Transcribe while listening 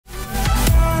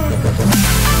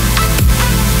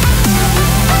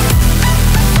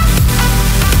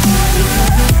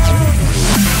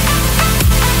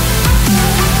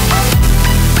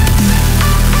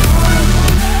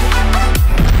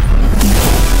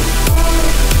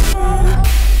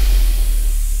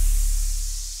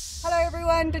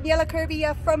Daniela Kirby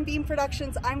here from Beam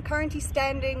Productions. I'm currently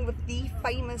standing with the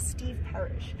famous Steve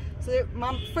Parish. So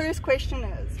my first question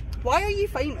is, why are you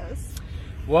famous?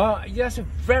 Well, yeah, that's a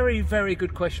very, very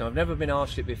good question. I've never been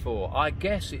asked it before. I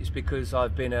guess it's because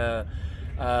I've been a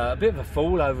bit of a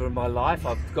fool over my life.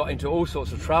 I've got into all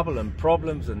sorts of trouble and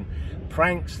problems and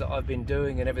pranks that I've been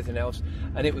doing and everything else.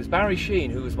 And it was Barry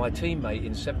Sheen, who was my teammate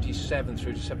in 77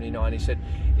 through to 79. He said,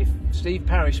 if Steve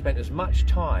Parish spent as much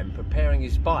time preparing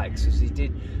his bikes as he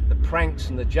did the pranks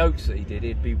and the jokes that he did,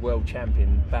 he'd be world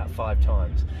champion about 5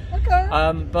 times. Okay.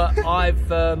 But I've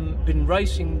been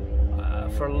racing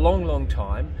for a long, long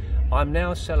time. I'm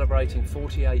now celebrating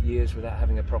 48 years without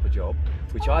having a proper job,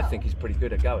 which I think is pretty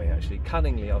good at going, actually.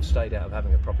 Cunningly, I've stayed out of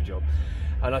having a proper job.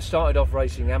 And I started off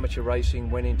racing amateur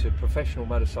racing, went into professional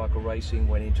motorcycle racing,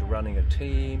 went into running a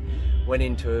team, went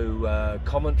into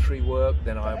commentary work.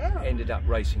 Then I ended up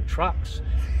racing trucks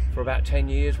for about 10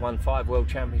 years, won 5 world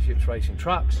championships racing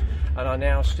trucks, and I'm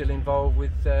now still involved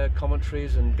with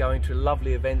commentaries and going to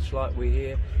lovely events like we're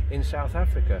here in South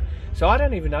Africa. So I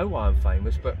don't even know why I'm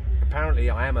famous, but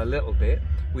apparently I am a little bit,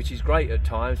 which is great at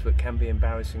times, but can be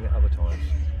embarrassing at other times.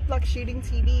 Like shooting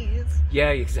TVs. Yeah,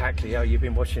 exactly. Oh, you've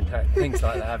been watching things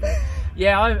like that, haven't you?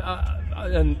 Yeah,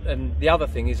 and the other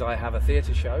thing is I have a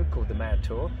theatre show called The Mad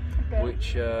Tour,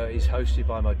 which is hosted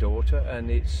by my daughter,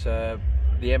 and it's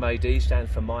the MAD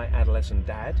stands for My Adolescent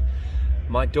Dad.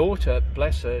 My daughter,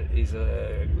 bless her, we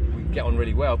get on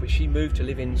really well, but she moved to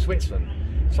live in Switzerland,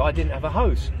 so I didn't have a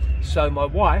host. So my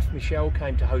wife, Michelle,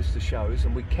 came to host the shows,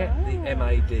 and we kept the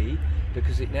MAD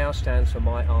because it now stands for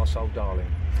My Arsehole Darling.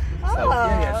 So,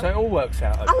 so it all works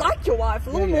out. I like your wife a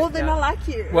little more than I like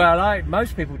you. Well,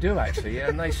 most people do actually,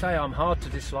 and they say I'm hard to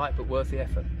dislike but worth the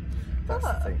effort. That's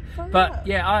the thing. But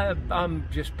yeah, I'm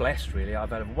just blessed really.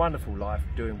 I've had a wonderful life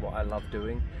doing what I love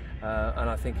doing, and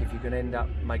I think if you can end up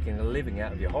making a living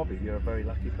out of your hobby, you're a very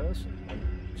lucky person.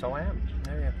 So I am.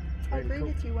 Yeah. I agree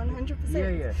with you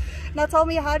 100%. Yeah. Now tell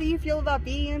me, how do you feel about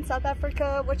being in South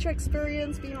Africa? What's your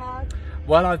experience been like?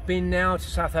 Well, I've been now to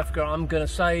South Africa, I'm going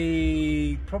to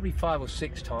say probably 5 or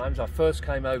 6 times. I first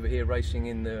came over here racing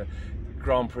in the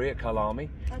Grand Prix at Kalami,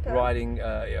 riding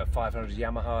a 500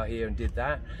 Yamaha here and did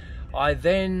that. I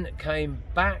then came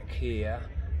back here.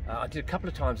 I did a couple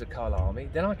of times at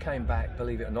Kalami. Then I came back,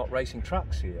 believe it or not, racing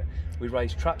trucks here. We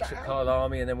raced trucks at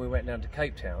Kalami, and then we went down to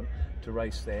Cape Town to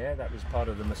race there. That was part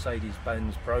of the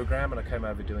Mercedes-Benz program, and I came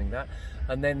over doing that.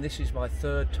 And then this is my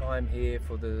 3rd time here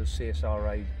for the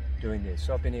CSRA doing this.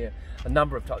 So I've been here a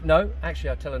number of times. No,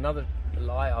 actually, I'll tell another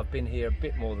lie. I've been here a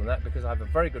bit more than that because I have a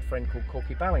very good friend called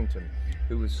Corky Ballington,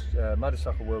 who was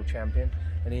motorcycle world champion,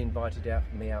 and he invited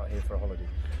me out here for a holiday.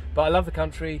 But I love the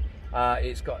country.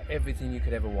 It's got everything you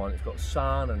could ever want. It's got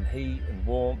sun and heat and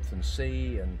warmth and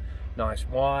sea and nice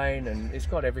wine, and it's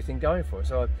got everything going for it.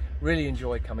 So I really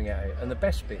enjoy coming out here. And the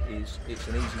best bit is it's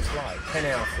an easy flight,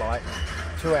 10-hour flight,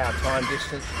 2-hour time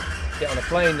distance. Get on a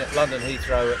plane at London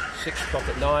Heathrow at 6 o'clock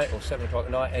at night or 7 o'clock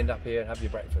at night, end up here and have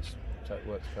your breakfast. So it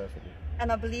works perfectly. And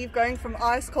I believe going from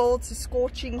ice cold to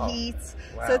scorching heat.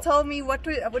 Wow. So tell me, what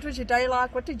was your day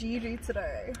like? What did you do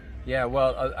today? Yeah,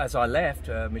 well, as I left,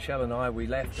 Michelle and we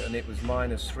left, and it was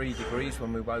 -3 degrees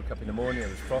when we woke up in the morning. There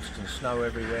was frost and snow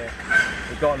everywhere.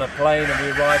 We got on a plane and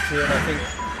we arrived here, and I think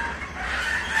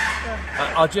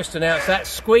I'll just announce that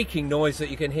squeaking noise that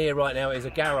you can hear right now is a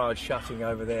garage shutting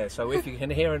over there. So if you can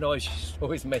hear a noise, you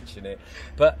always mention it.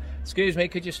 But excuse me,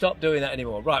 could you stop doing that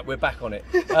anymore? Right, we're back on it.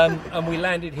 And we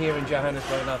landed here in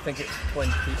Johannesburg, and I think it's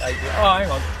 28. Oh,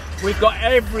 hang on. We've got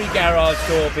every garage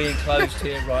door being closed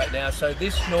here right now, so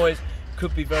this noise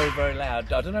could be very, very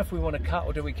loud. I don't know if we want to cut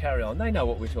or do we carry on. They know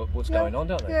what's going on,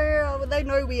 don't they? Yeah, well, they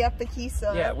know we're at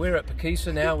Phakisa. Yeah, we're at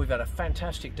Phakisa now. We've had a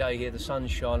fantastic day here. The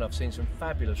sun's shone. I've seen some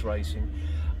fabulous racing.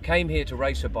 Came here to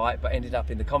race a bike, but ended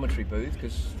up in the commentary booth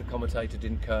because the commentator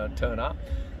didn't turn up.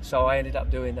 So I ended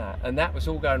up doing that. And that was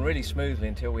all going really smoothly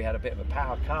until we had a bit of a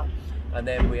power cut. And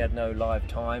then we had no live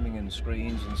timing and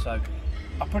screens, and so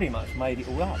I pretty much made it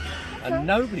all up. And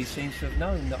nobody seems to have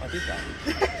known that I did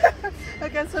that.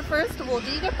 Okay, so first of all,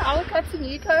 do you get power cuts in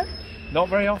Uco? Not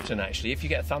very often, actually. If you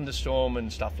get a thunderstorm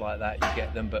and stuff like that, you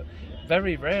get them, but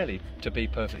very rarely, to be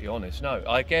perfectly honest. No,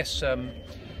 I guess, I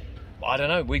don't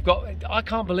know, I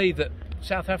can't believe that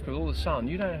South Africa, with all the sun,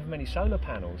 you don't have many solar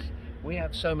panels. We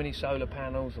have so many solar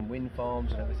panels and wind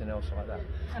farms and everything else like that.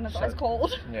 And it's ice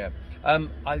cold. Yeah.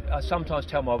 I sometimes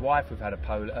tell my wife we've had a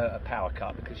power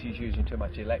cut because she's using too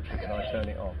much electric and I turn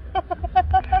it off.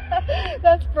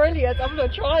 That's brilliant. I'm going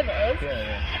to try this.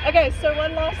 Yeah. Okay, so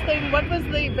one last thing. What was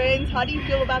the event? How do you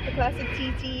feel about the Classic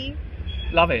TT?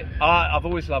 Love it. I've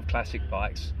always loved classic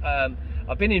bikes.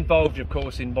 I've been involved, of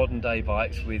course, in modern day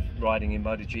bikes with riding in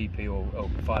MotoGP or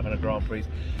 500 Grand Prix.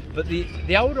 But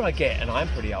the older I get, and I'm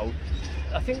pretty old,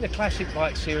 I think the classic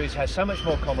bike series has so much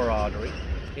more camaraderie.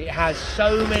 It has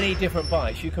so many different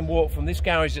bikes. You can walk from this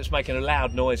garage that's making a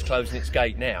loud noise closing its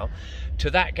gate now to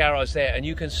that garage there, and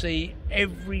you can see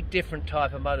every different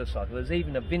type of motorcycle. There's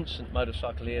even a Vincent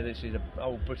motorcycle here. This is an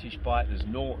old British bike. There's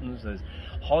Nortons, there's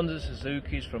Honda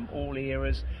Suzukis from all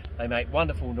eras. They make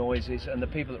wonderful noises, and the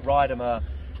people that ride them are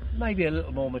maybe a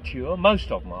little more mature.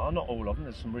 Most of them are, not all of them.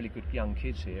 There's some really good young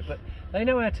kids here, but they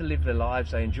know how to live their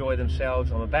lives. They enjoy themselves.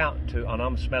 I'm about to, and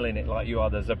I'm smelling it like you are,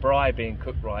 there's a braai being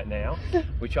cooked right now,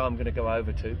 which I'm going to go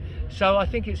over to. So I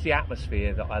think it's the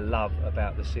atmosphere that I love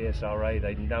about the CSRA.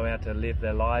 They know how to live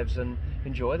their lives and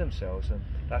enjoy themselves, and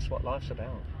that's what life's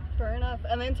about. Fair enough.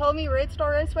 And then tell me, Red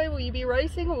Star Raceway, will you be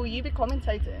racing or will you be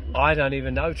commentating? I don't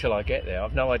even know till I get there.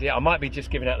 I've no idea. I might be just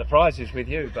giving out the prizes with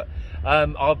you, but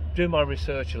I'll do my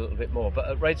research a little bit more. But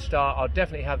at Red Star, I'll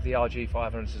definitely have the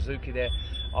RG500 Suzuki there.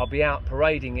 I'll be out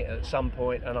parading it at some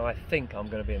point, and I think I'm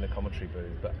going to be in the commentary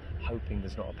booth, but hoping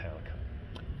there's not a power cut.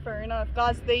 Fair enough.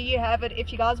 Guys, there you have it.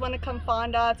 If you guys want to come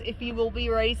find out if you will be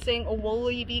racing or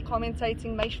will you be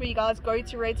commentating, make sure you guys go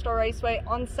to Red Star Raceway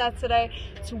on Saturday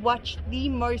to watch the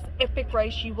most epic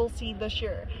race you will see this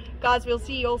year. Guys, we'll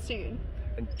see you all soon.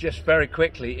 And just very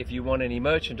quickly, if you want any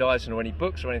merchandise or any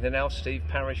books or anything else,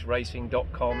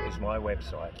 steveparishracing.com is my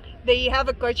website. There you have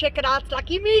it. Go check it out like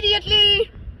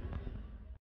immediately.